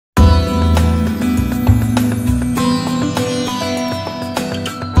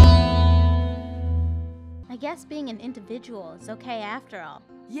guess being an individual is okay after all.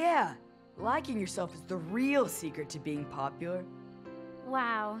 Yeah, liking yourself is the real secret to being popular.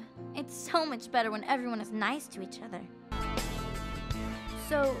 Wow, it's so much better when everyone is nice to each other.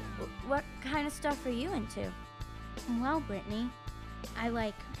 So, what kind of stuff are you into? Well, Brittany, I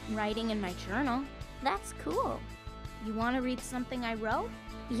like writing in my journal. That's cool. You want to read something I wrote?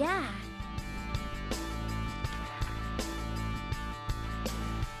 Yeah.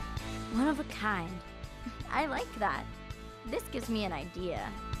 One of a kind. I like that. This gives me an idea.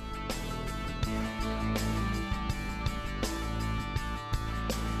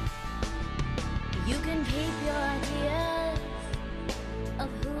 You can keep your ideas of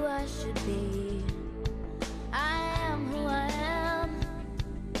who I should be. I am who I am.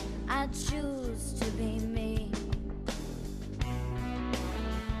 I choose to be me.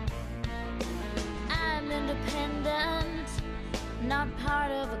 I'm independent, not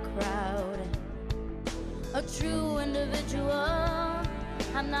part of a crowd. A true individual.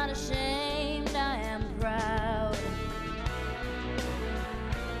 I'm not ashamed, I am proud.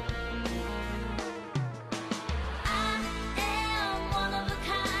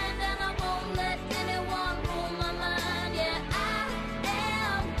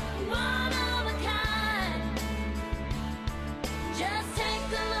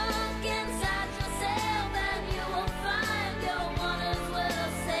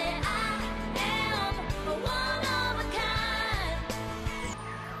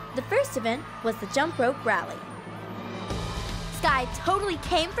 The first event was the jump rope rally. Skye totally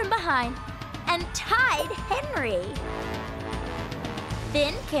came from behind and tied Henry.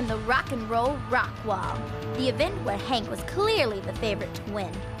 Then came the rock and roll rock wall, the event where Hank was clearly the favorite to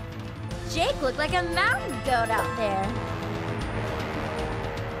win. Jake looked like a mountain goat out there.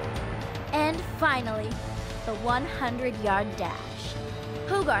 And finally, the 100-yard dash.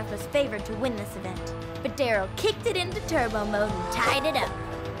 Hogarth was favored to win this event, but Daryl kicked it into turbo mode and tied it up.